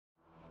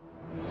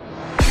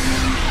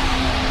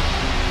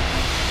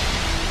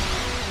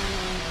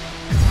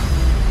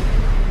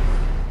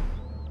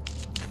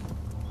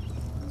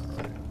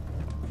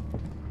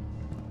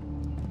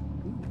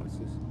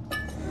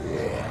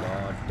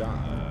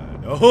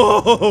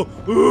Oh,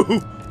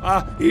 ooh,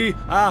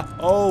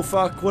 oh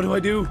fuck, what do I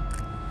do?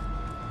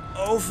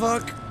 Oh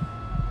fuck.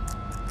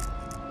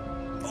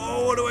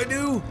 Oh, what do I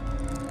do?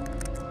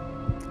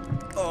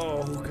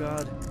 Oh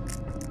god.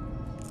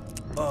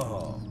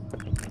 Oh.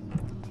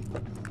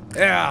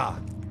 Yeah.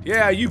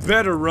 Yeah, you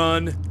better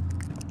run.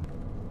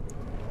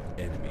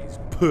 Enemies.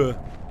 Puh.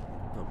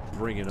 Oh,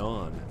 bring it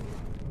on.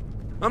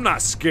 I'm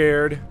not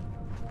scared.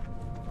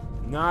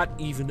 Not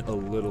even a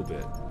little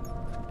bit.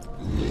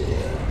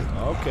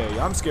 Okay,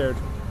 I'm scared.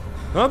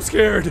 I'm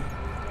scared.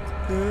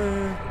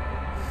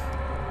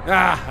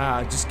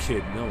 Just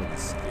kidding. No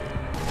one's scared.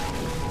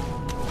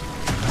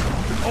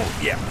 Oh,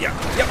 yep.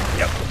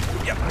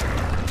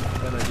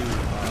 Then I do, oh,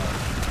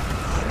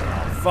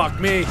 fuck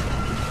me.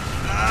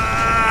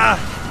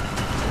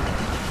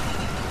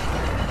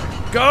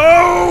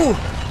 Go!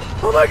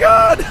 Oh my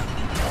god!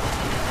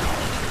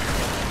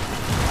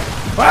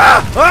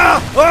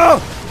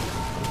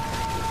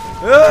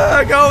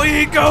 Go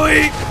eat, go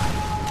eat!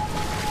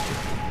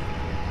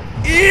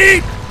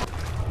 Eat!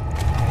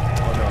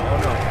 Oh no, oh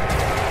no.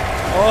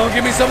 Oh,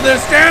 give me something to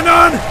stand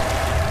on!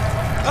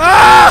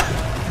 Ah!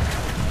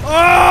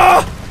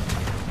 Oh!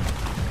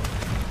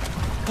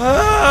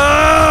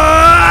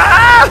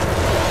 Ah!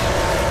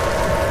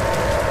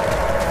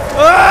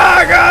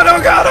 Oh god,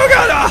 oh god, oh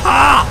god!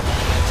 Aha!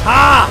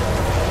 Ha!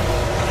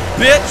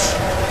 Bitch!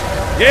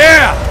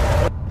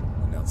 Yeah!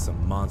 Now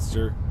some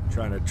monster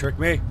trying to trick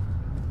me.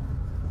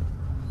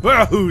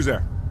 Well, who's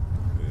there?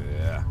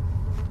 Yeah.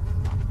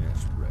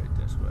 That's right,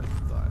 that's what I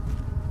thought.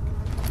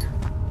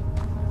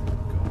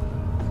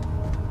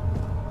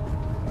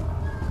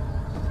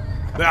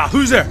 Ah,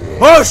 who's there?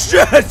 Oh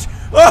shit!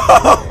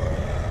 Oh!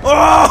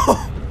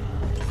 Oh!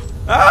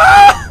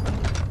 Ah!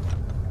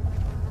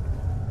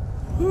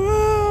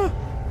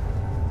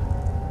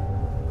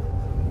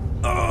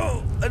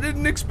 Oh! I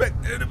didn't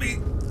expect there to be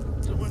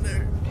someone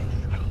there.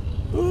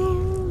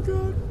 Oh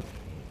god.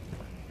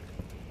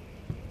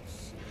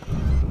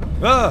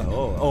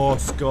 Oh,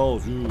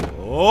 skulls. Ooh.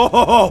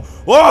 Oh!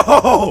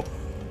 Whoa!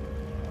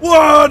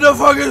 What the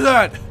fuck is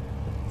that?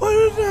 What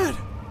is that?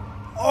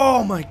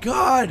 Oh my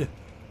god!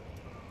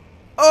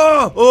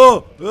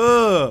 Oh!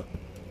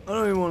 I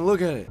don't even want to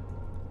look at it.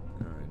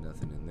 Alright,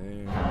 nothing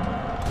in there.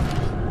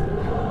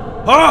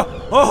 Oh!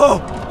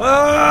 Oh!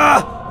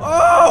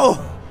 Oh!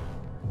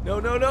 No,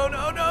 no, no,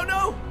 no, no,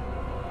 no!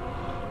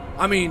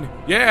 I mean,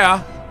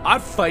 yeah,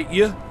 I'd fight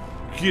you.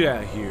 Get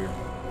out of here.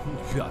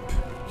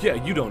 Yeah,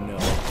 you don't know.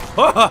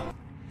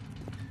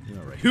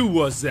 Alright, who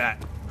was that?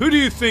 Who do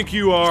you think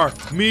you are?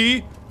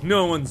 Me?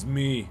 No one's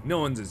me. No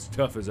one's as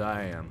tough as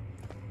I am.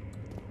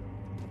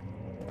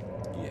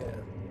 Yeah.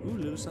 Ooh,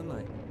 little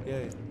sunlight.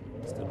 Yeah.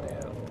 Still day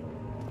out.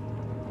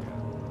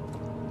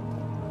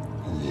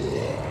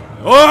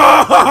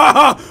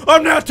 Oh!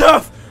 I'm not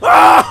tough!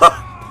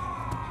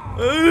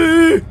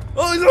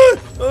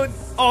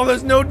 Oh,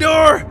 there's no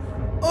door!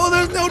 Oh,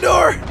 there's no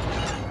door!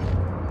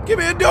 Give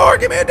me a door!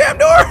 Give me a damn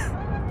door!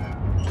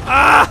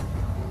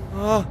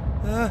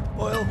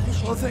 Oil.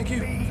 Oh, thank you.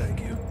 Thank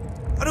you.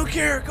 I don't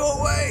care. Go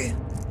away.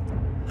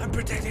 I'm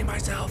protecting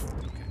myself.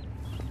 Okay.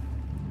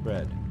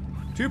 Bread.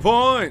 2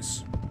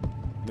 points.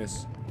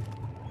 Miss.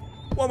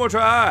 One more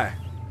try.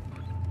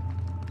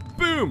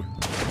 Boom.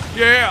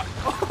 Yeah.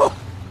 Oh,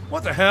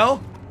 what the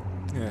hell?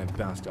 Yeah, it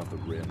bounced off the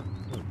rim.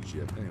 Oh,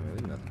 shit. Anyway,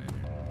 there's nothing in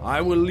here.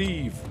 I will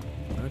leave.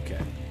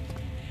 Okay.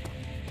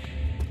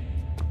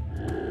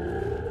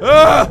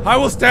 I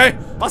will stay.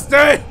 I'll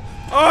stay.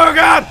 Oh,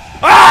 God.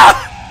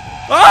 Ah!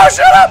 Oh,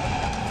 shut up!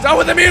 Stop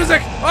with the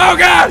music! Oh,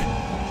 God!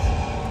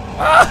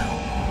 Ah!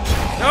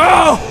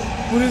 No!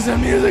 What is that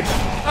music?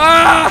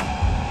 Ah!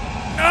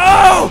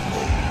 No!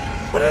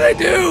 What did I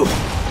do?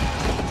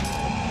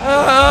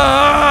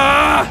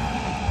 Ah!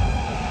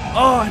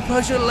 Oh, I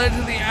probably should have led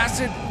to the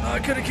acid. Oh, I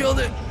could have killed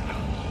it.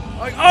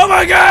 Like, oh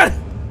my God!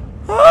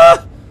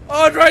 Ah!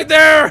 Oh, it's right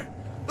there!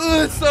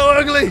 Ugh, it's so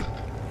ugly!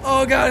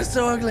 Oh God, it's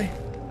so ugly.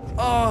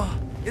 Oh,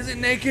 is it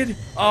naked?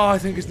 Oh, I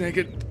think it's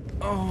naked.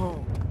 Oh.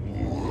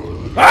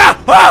 Ah!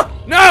 Ah!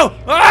 No!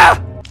 Ah!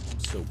 I'm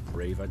so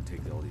brave, I'd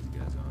take all these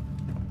guys on.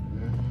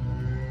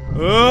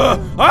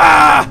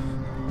 Ah!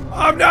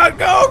 I'm not.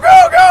 Go,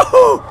 go,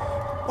 go!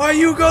 Why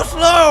you go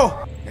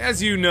slow?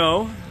 As you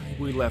know,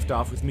 we left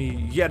off with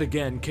me yet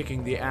again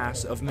kicking the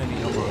ass of many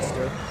a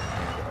monster.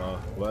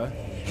 What?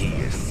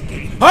 He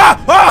escaped. Ah!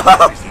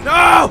 Ah!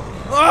 No!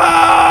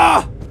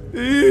 Ah!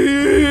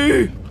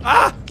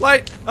 Ah!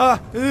 Light! No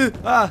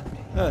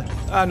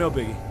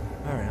biggie.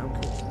 Alright, I'm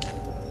cool.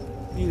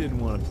 He didn't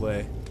want to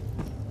play.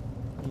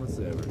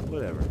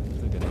 Whatever. I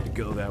think I need to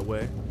go that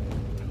way.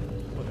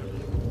 Whatever.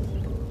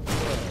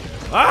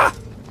 Ah!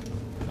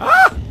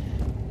 Ah!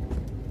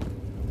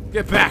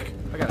 Get back!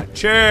 I got a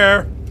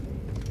chair!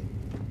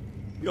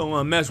 You don't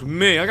want to mess with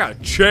me, I got a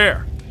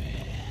chair!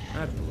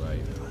 That's right.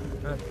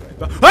 That's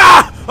right.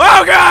 Ah!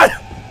 Oh God!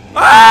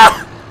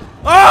 Ah!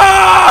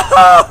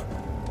 Oh!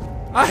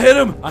 I hit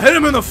him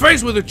in the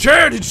face with a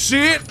chair, did you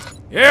see it?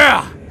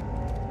 Yeah!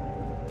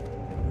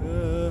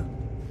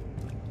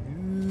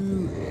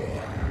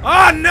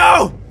 Oh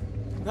no!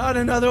 Not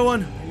another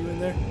one. Are you in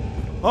there?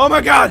 Oh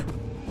my god!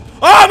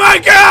 Oh my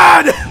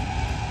god!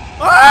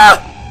 Ah!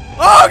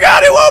 Oh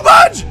god, it won't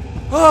budge!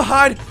 Oh,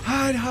 hide,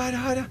 hide, hide,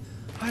 hide,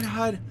 hide,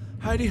 hide,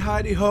 hidey,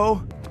 hidey,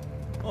 ho.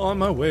 On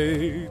my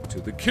way to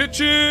the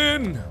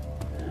kitchen.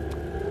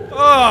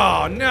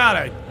 Oh,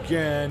 not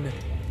again.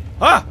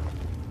 Ah!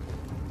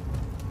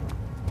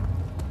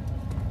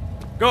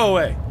 Go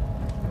away.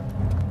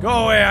 Go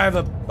away. I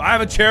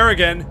have a chair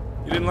again.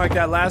 You didn't like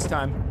that last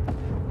time.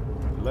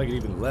 You like it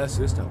even less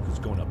this time because it's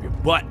going up your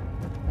butt.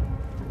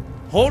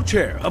 Whole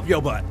chair up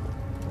your butt.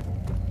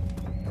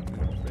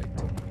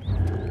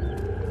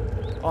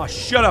 Oh,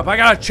 shut up. I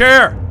got a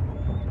chair.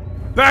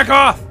 Back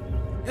off.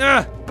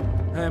 Yeah.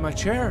 Hey, my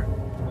chair.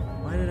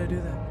 Why did I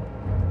do that?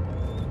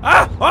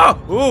 Ah! Oh!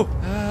 Ooh!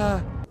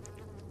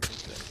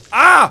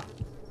 Ah!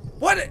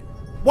 What?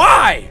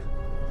 Why?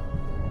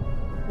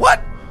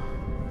 What?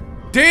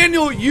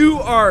 Daniel, you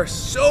are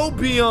so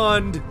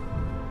beyond.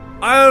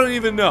 I don't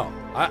even know.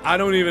 I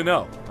don't even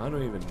know. I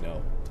don't even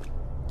know.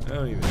 I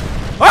don't even know.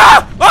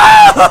 Ah!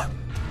 Ah!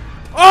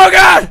 Oh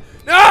god!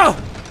 No!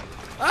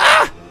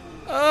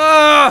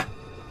 Ah!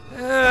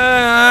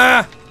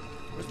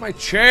 Where's my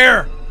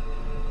chair?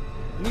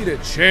 I need a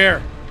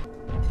chair.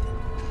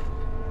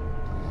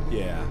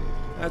 Yeah,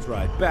 that's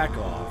right. Back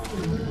off.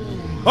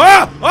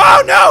 Ah!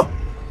 Oh no!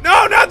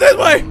 No, not this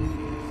way!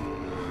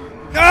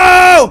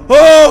 No!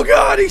 Oh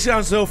god, he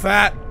sounds so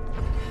fat.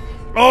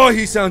 Oh,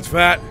 he sounds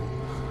fat.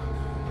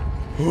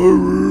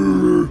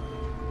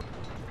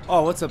 Oh,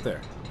 what's up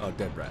there? Oh,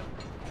 dead rat.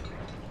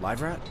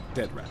 Live rat?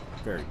 Dead rat.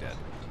 Very dead.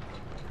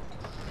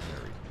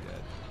 Very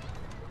dead.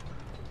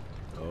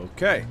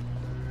 Okay.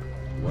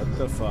 What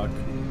the fuck?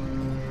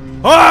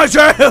 Oh,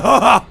 shit!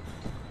 Ah!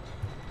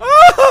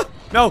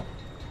 No!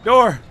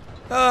 Door!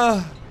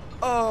 Oh,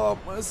 I'm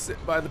gonna sit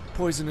by the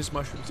poisonous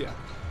mushrooms, yeah.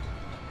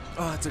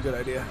 Oh, that's a good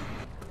idea.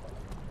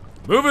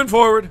 Moving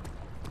forward.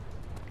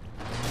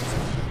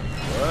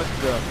 What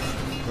the?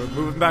 We're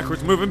moving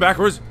backwards, moving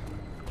backwards.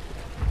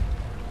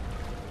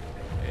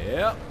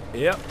 Yep,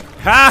 yep.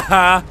 Ha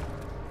ha!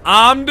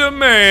 I'm the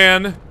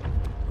man.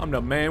 I'm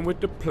the man with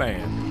the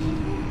plan.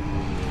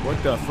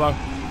 What the fuck?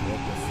 What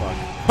the fuck?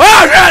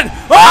 Oh shit!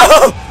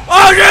 Oh!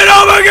 Oh shit!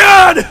 Oh my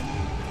god!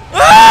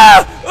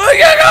 Ah! Oh my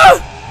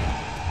god!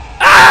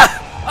 Ah!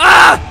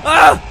 Ah!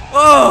 Ah!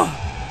 Oh!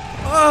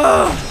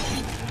 Oh!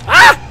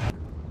 Ah!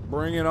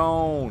 Bring it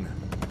on.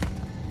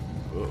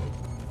 Uh-oh.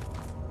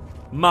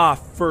 My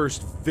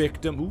first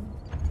victim. Ooh,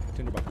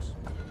 $10.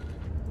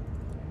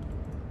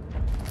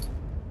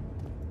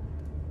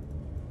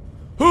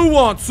 Who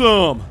wants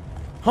some?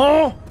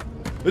 Huh?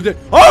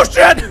 Oh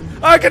shit!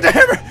 Get the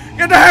hammer!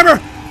 Get the hammer!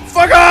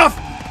 Fuck off!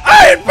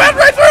 I went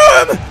right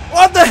through him!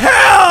 What the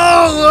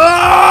hell?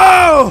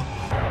 Oh!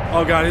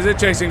 Oh god, is it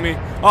chasing me?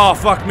 Oh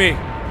fuck me!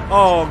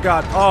 Oh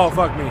god! Oh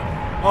fuck me!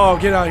 Oh,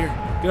 get out of here!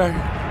 Get out of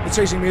here! It's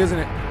chasing me, isn't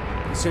it?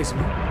 It's chasing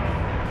me.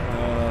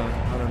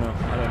 I don't know.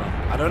 I don't know.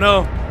 I don't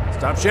know.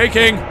 Stop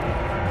shaking!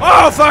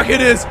 Oh fuck!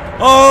 It is!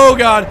 Oh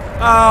god!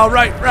 Oh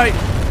right, right!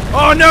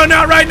 Oh no,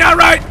 not right, not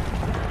right!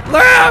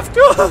 Left!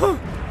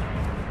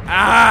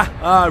 Ah!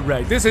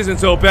 Alright, this isn't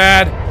so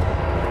bad.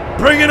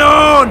 Bring it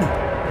on!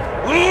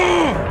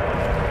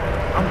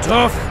 I'm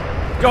tough.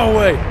 Go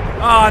away.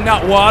 Ah,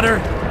 not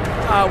water.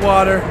 Not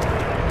water.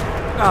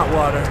 Not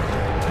water.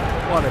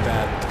 Water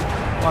bad.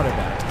 Water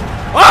bad.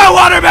 Oh,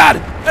 water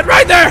bad! It's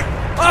right there!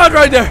 Oh, it's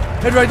right there!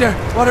 It's right there!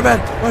 Water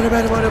bad! Water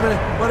bad! Water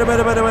bad! Water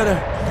bad! Water bad!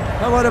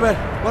 Oh, water bad!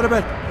 Water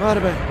bad!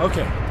 Water bad!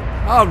 Okay.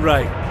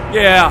 Alright.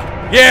 Yeah!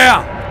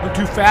 Yeah! I'm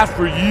too fast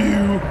for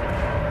you!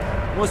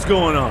 What's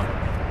going on?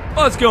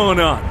 What's going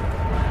on?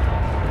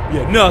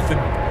 Yeah, nothing.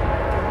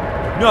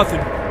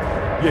 Nothing.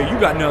 Yeah, you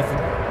got nothing.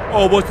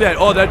 Oh, what's that?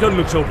 Oh, that doesn't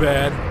look so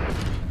bad.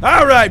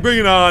 Alright, bring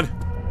it on.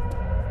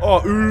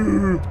 Oh,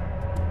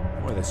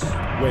 what are this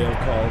whale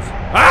calls?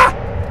 Ah!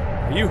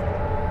 Are you?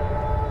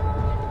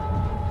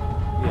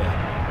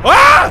 Yeah.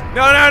 Ah!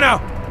 No, no, no!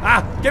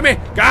 Ah! Give me!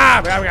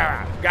 Gabba,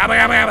 gabba, gabba,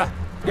 gabba,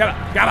 gabba,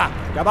 gabba,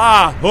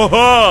 gabba, ho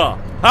ho!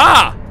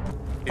 Ha!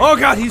 Oh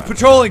god, he's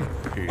patrolling!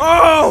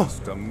 Oh!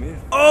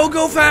 Oh,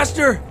 go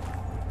faster!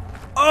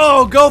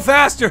 Oh, go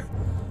faster!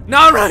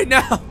 Not right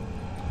now!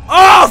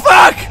 Oh,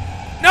 fuck!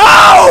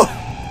 No!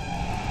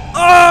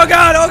 Oh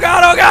god, oh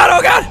god, oh god,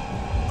 oh god!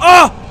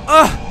 Oh,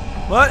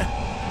 what?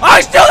 Oh,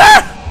 he's still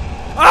there!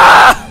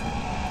 Ah!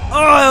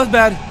 Oh, that was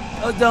bad.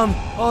 That was dumb.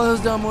 Oh, that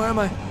was dumb. Where am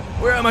I?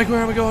 Where am I?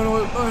 Where am I going?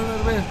 Oh,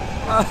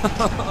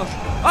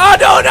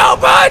 no, no,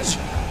 budge!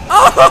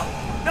 Oh,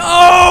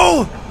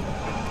 no!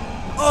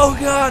 Oh,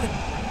 God.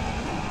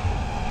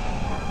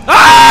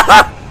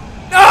 Ah!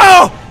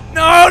 No!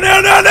 No,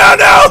 no, no, no,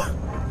 no!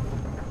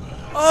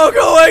 Oh,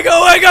 go away,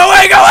 go away, go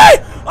away, go away!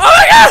 Oh,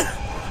 my God!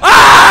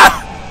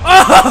 Ah!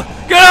 Oh,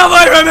 get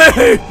away from me!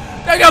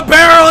 Take a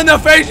barrel in the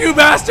face, you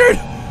bastard!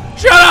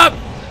 Shut up!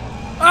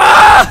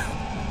 Ah!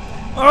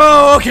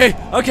 Oh, okay,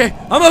 okay,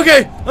 I'm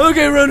okay, I'm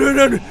okay, run, run,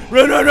 run,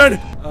 run, run, run!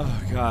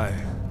 Oh, God.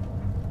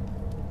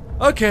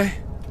 Okay.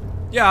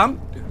 Yeah, I'm...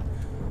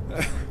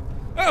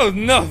 That was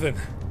nothing.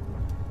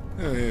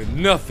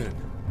 Nothing.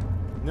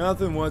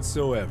 Nothing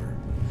whatsoever.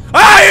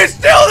 Ah, you're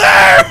still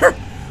there!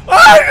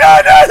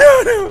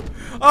 Oh, no!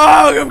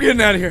 Oh, I'm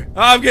getting out of here.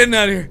 I'm getting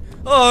out of here.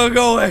 Oh,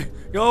 go away.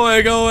 Go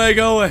away, go away,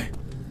 go away.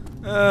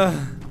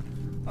 Ah.